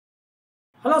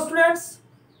Hello students,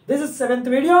 this is 7th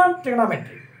video on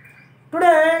trigonometry.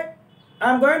 Today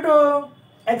I am going to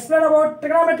explain about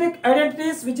trigonometric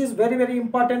identities, which is very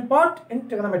important part in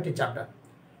trigonometry chapter.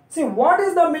 See, what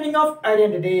is the meaning of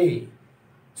identity?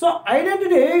 So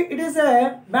identity, it is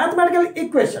a mathematical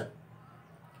equation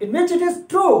in which it is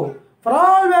true for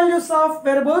all values of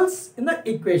variables in the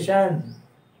equation.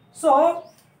 So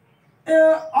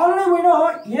already we know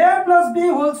a plus b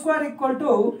whole square equal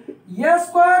to a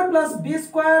square plus b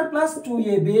square plus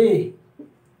 2ab.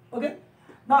 Okay.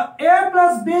 Now a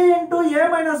plus b into a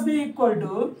minus b equal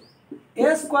to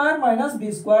a square minus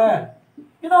b square.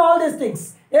 You know all these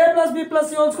things. A plus b plus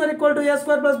c whole square equal to a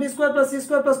square plus b square plus c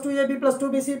square plus 2ab plus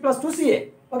 2bc plus 2ca.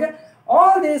 Okay.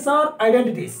 All these are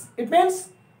identities. It means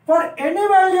for any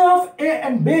value of a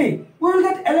and b, we will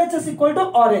get LHS equal to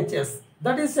RHS.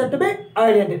 That is said to be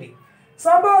identity.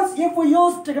 Suppose if we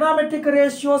use trigonometric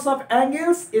ratios of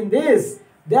angles in this,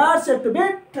 they are said to be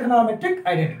trigonometric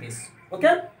identities.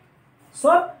 Okay.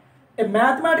 So a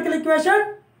mathematical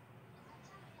equation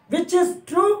which is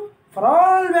true for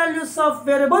all values of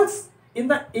variables in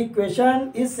the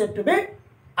equation is said to be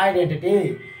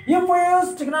identity. If we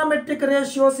use trigonometric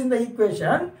ratios in the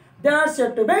equation, they are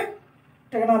said to be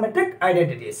trigonometric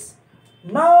identities.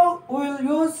 Now we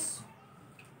will use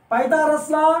Pythagoras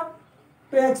law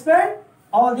to explain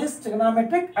all these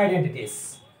trigonometric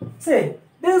identities. See,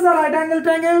 this is the right angle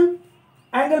triangle,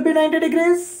 angle B 90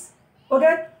 degrees.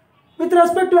 Okay. With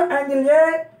respect to angle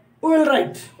A, we will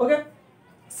write. Okay.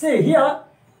 See here,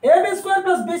 AB square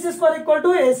plus BC square equal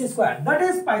to AC square. That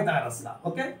is Pythagoras law.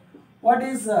 Okay. What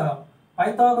is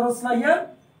Pythagoras law here?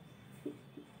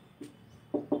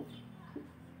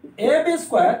 AB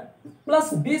square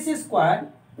plus BC square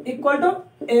equal to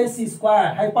AC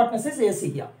square. Hypotenuse is AC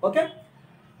here. Okay.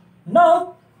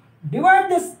 Now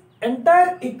divide this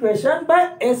entire equation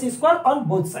by AC square on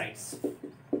both sides.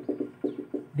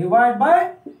 Divide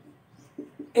by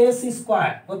AC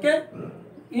square. Okay.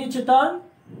 Each term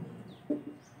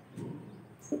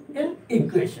in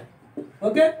equation.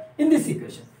 Okay. In this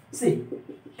equation. See.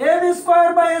 AB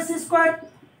square by AC square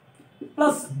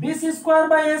plus BC square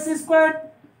by AC square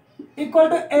equal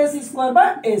to AC square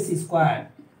by AC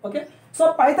square. Okay.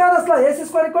 So Pythagoras law, AC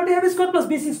square equal to AB square plus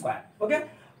BC square. Okay.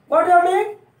 What we are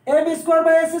doing? AB square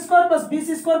by AC square plus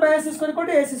BC square by AC square equal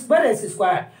to AC square AC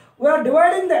square. We are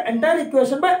dividing the entire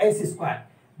equation by AC square.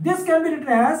 This can be written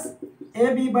as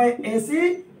AB by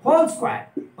AC whole square.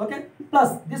 Okay.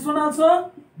 Plus this one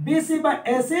also BC by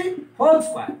AC whole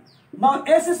square. Now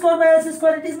AC square by AC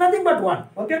square, it is nothing but 1.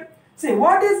 Okay. See,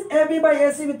 what is AB by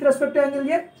AC with respect to angle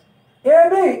here?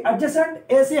 AB adjacent,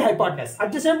 AC hypotenuse.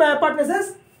 Adjacent by hypotenuse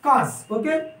is cos.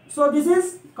 Okay. So this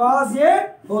is cos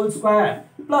A whole square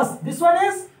plus this one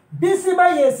is BC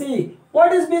by AC.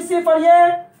 What is BC for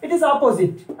A? It is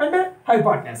opposite and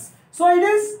hypotenuse. So it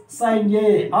is sin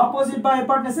A. Opposite by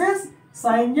hypotenuse is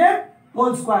sin A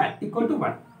whole square equal to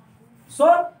 1.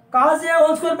 So cos A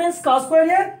whole square means cos square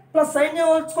A plus sin A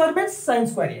whole square means sin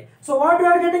square A. So what we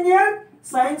are getting here?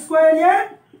 Sin square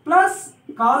A plus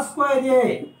cos square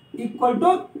A equal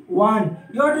to 1.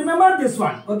 You have to remember this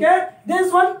one. Okay.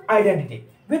 This one identity.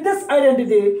 With this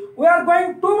identity, we are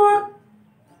going two more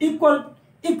equal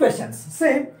equations.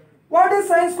 Say, what is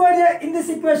sin square A in this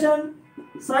equation?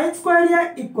 Sin square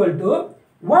A equal to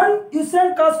 1, you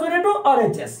send cos square A to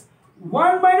RHS.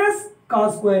 1 minus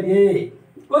cos square A.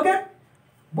 Okay.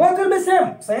 Both will be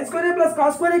same. Sin square A plus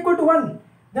cos square A equal to 1.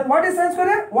 Then what is sin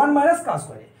square A? 1 minus cos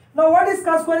square A. Now what is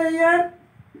cos square A here?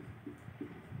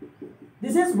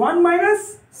 This is 1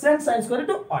 minus send sin square A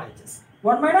to RHS.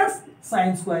 1 minus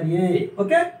sin square A.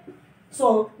 Okay.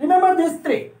 So remember these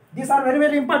three. These are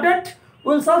very important.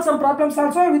 We will solve some problems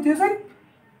also with using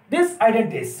these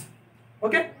identities.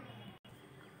 Okay.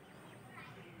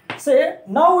 Say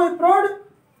now we proved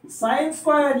sin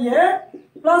square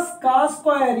A plus cos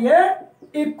square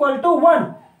A equal to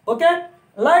 1. Okay.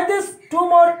 Like this, two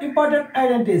more important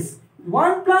identities.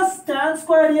 1 plus tan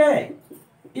square A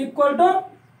equal to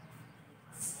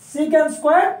secant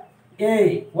square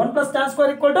A. 1 plus tan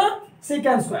square equal to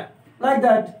secant square. Like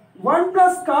that. 1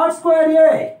 plus cot square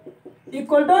A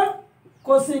equal to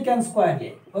cosecant square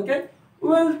A. Okay. We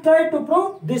will try to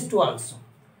prove these two also.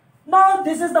 Now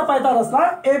this is the Pythagoras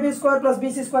law. AB square plus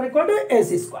BC square equal to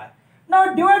AC square.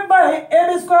 Now divide by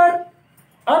AB square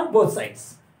on both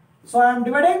sides. So I am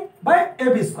dividing by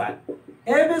AB square.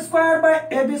 AB square by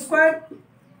AB square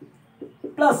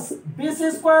plus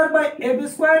BC square by AB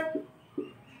square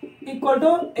equal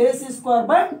to AC square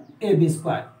by AB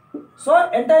square.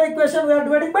 So entire equation we are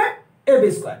dividing by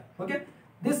AB square. Okay.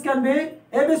 This can be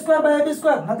AB square by AB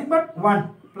square, nothing but 1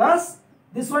 plus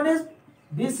this one is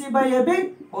BC by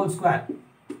AB whole square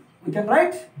we can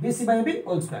write BC by AB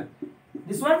whole square.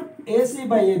 This one AC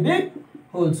by AB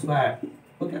whole square.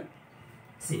 Okay.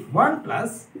 See, 1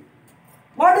 plus,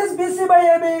 what is BC by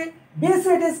AB?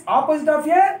 BC it is opposite of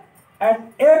A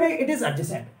and AB it is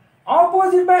adjacent.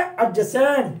 Opposite by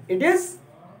adjacent it is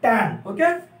tan.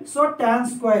 Okay. So tan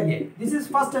square A. This is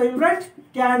first I will write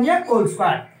tan A whole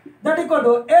square. That equal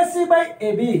to AC by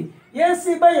AB.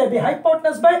 AC by AB,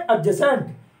 hypotenuse by adjacent.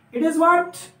 It is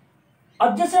what?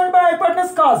 Adjacent by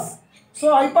hypotenuse cos.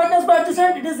 So hypotenuse by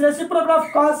adjacent, it is reciprocal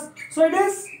of cos. So it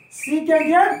is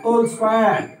secant A whole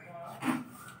square.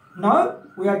 Now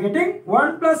we are getting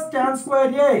 1 plus tan square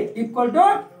A equal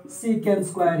to secant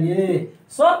square A.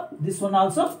 So this one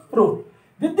also proved.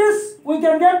 With this we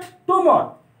can get two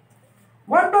more.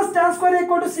 1 plus tan square A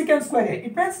equal to secant square A.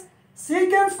 It means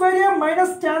secant square A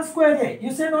minus tan square A.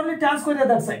 You said only tan square A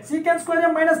that side. Secant square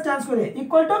A minus tan square A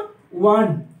equal to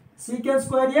 1. Secant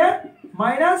square A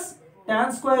minus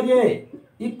tan square A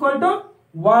equal to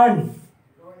 1.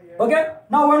 Okay.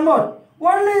 Now one more.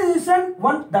 Only you send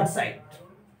 1 that side.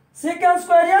 Secant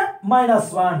square A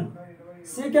minus 1.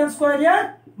 Secant square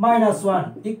A minus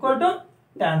 1 equal to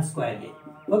tan square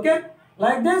A. Okay.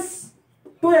 Like this,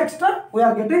 2 extra we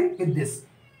are getting with this.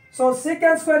 So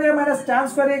secant square A minus tan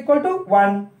square A equal to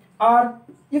 1, or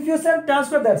if you send tan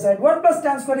square that side, 1 plus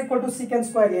tan square equal to secant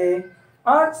square A,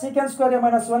 or secant square A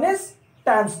minus 1 is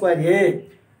tan square A.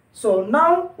 So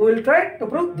now we will try to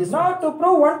prove this. Now to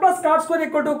prove 1 plus cot square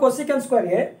equal to cosecant square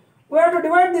A, we have to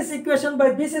divide this equation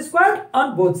by BC square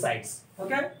on both sides.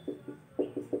 Okay.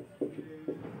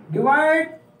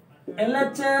 Divide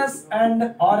LHS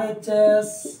and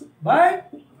RHS by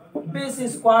BC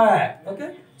square.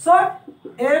 Okay. So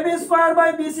AB square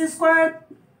by BC square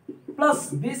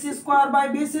plus BC square by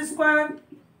BC square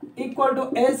equal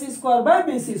to AC square by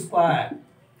BC square.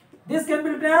 This can be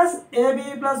written as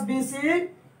AB plus BC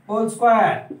whole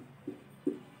square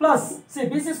plus, see,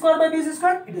 BC square by BC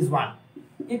square, it is 1,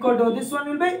 equal to this one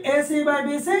will be AC by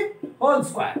BC whole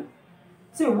square.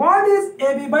 See, what is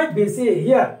AB by BC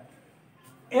here?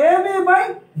 AB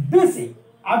by BC,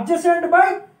 adjacent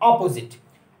by opposite.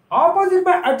 Opposite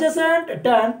by adjacent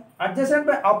tan, adjacent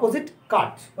by opposite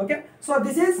cot. Okay. So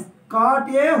this is cot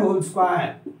A whole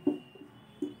square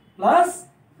plus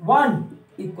 1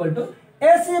 equal to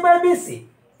AC by BC.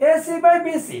 AC by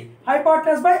BC,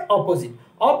 hypotenuse by opposite.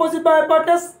 Opposite by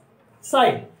hypotenuse,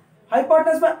 side.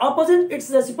 Hypotenuse by opposite, its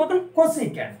reciprocal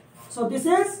cosecant. So this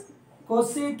is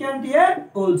cosecant A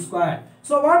whole square.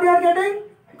 So what you are getting?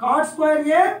 Cot square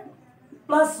A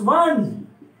plus 1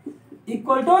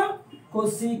 equal to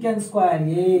cosecant square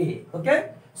A. Okay.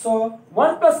 So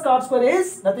 1 plus cot square A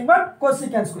is nothing but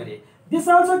cosecant square A. This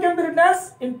also can be written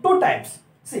as in 2 types.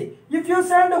 See, if you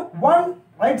send 1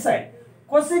 right side,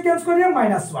 cosecant square A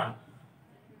minus 1.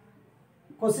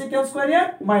 Cosecant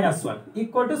square A minus 1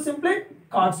 equal to simply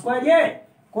cot square A.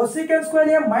 Cosecant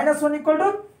square A minus 1 equal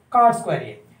to cot square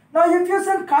A. Now if you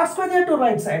send cot square A to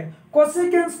right side,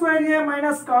 cosecant square A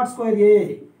minus cot square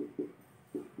A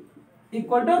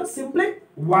equal to simply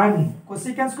 1.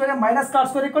 Cosecant square A minus cot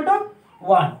square equal to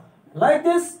 1. Like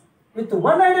this, with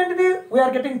one identity, we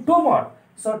are getting 2 more.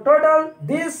 So total,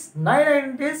 these 9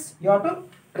 identities you have to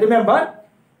remember.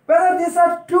 Whether these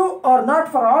are true or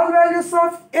not for all values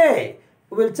of A,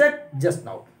 we will check just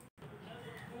now.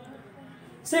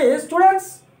 See,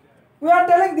 students, we are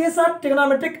telling these are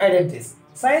trigonometric identities.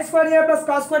 Sin square A plus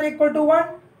cos square equal to 1.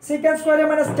 Secant square A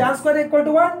minus tan square equal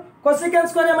to 1. Cosecant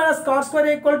square A minus cot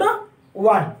square equal to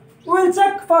 1. We will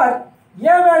check for A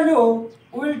value,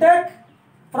 we will take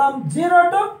from 0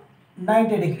 to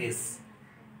 90 degrees.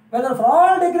 Whether for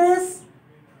all degrees,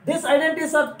 these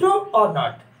identities are true or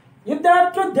not. If they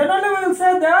are true, then only we will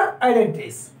say they are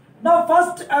identities. Now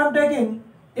first I am taking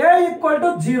A equal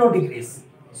to 0 degrees.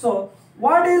 So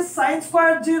what is sin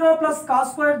square 0 plus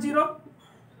cos square 0?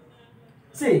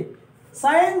 See,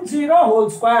 sin 0 whole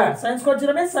square. Sin square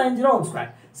 0 means sin 0 whole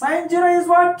square. Sin 0 is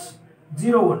what?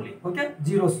 0 only. Okay,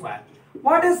 0 square.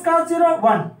 What is cos 0?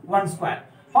 1 square.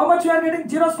 How much we are getting?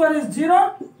 0 square is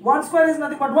 0. 1 square is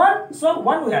nothing but 1. So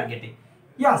 1 we are getting.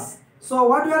 Yes. So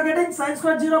what we are getting? Sin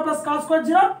square 0 plus cos square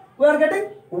 0. We are getting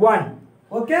 1.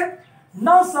 Okay.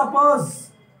 Now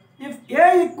suppose if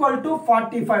A equal to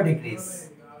 45 degrees.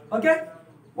 Okay.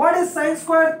 What is sin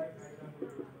square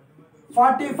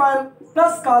 45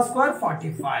 plus cos square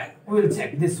 45? We will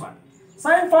check this one.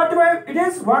 Sin 45, it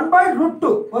is 1 by root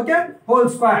 2. Okay. Whole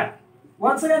square.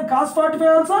 Once again cos 45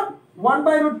 also 1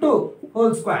 by root 2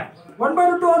 whole square. 1 by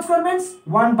root 2 whole square means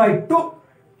 1 by 2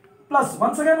 plus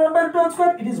once again 1 by root 2 whole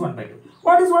square, it is 1 by 2.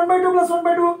 What is 1 by 2 plus 1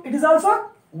 by 2? It is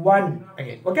also 1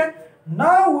 again. Okay.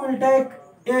 Now we will take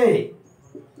A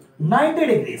 90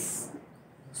 degrees.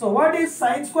 So what is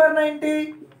sine square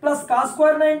 90 plus cos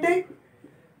square 90?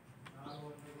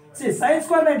 See, sine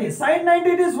square 90, sine 90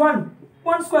 it is 1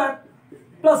 square,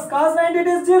 plus cos 90 it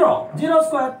is 0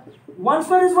 square. 1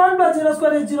 square is 1 plus 0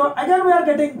 square is 0. Again we are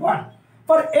getting 1.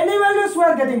 For any values we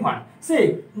are getting 1.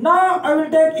 See, now I will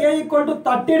take a equal to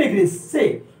 30 degrees.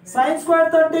 See, sine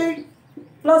square 30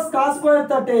 plus cos square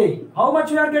 30. How much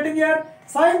we are getting here?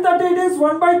 Sine 30 it is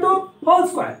 1 by 2 whole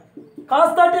square.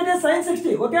 Cos 30 it is sine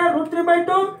 60. Okay, root 3 by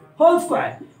 2 whole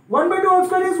square. 1 by 2 whole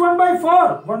square is 1 by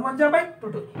 4. 1 1 by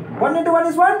 2 2. 1 into 1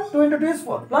 is 1. 2 into 2 is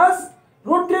 4. Plus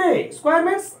root 3. Square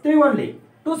means 3 only.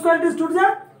 2 square is 2 to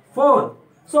the 4.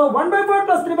 So 1 by 4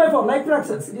 plus 3 by 4 like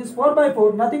fractions. It is 4 by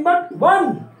 4. Nothing but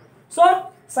 1. So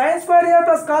sine square a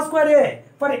plus cos square a.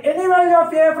 For any value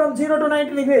of a from 0 to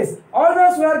 90 degrees,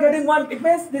 always we are getting 1. It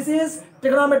means this is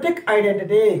trigonometric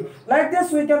identity. Like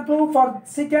this we can prove for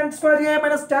secant square a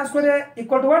minus tan square a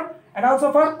equal to 1. And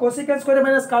also for cosecant square a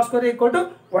minus cos square a equal to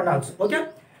 1 also. Okay.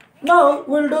 Now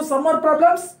we will do some more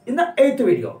problems in the 8th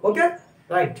video. Okay.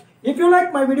 Right. If you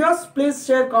like my videos, please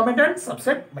share, comment and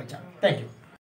subscribe my channel. Thank you.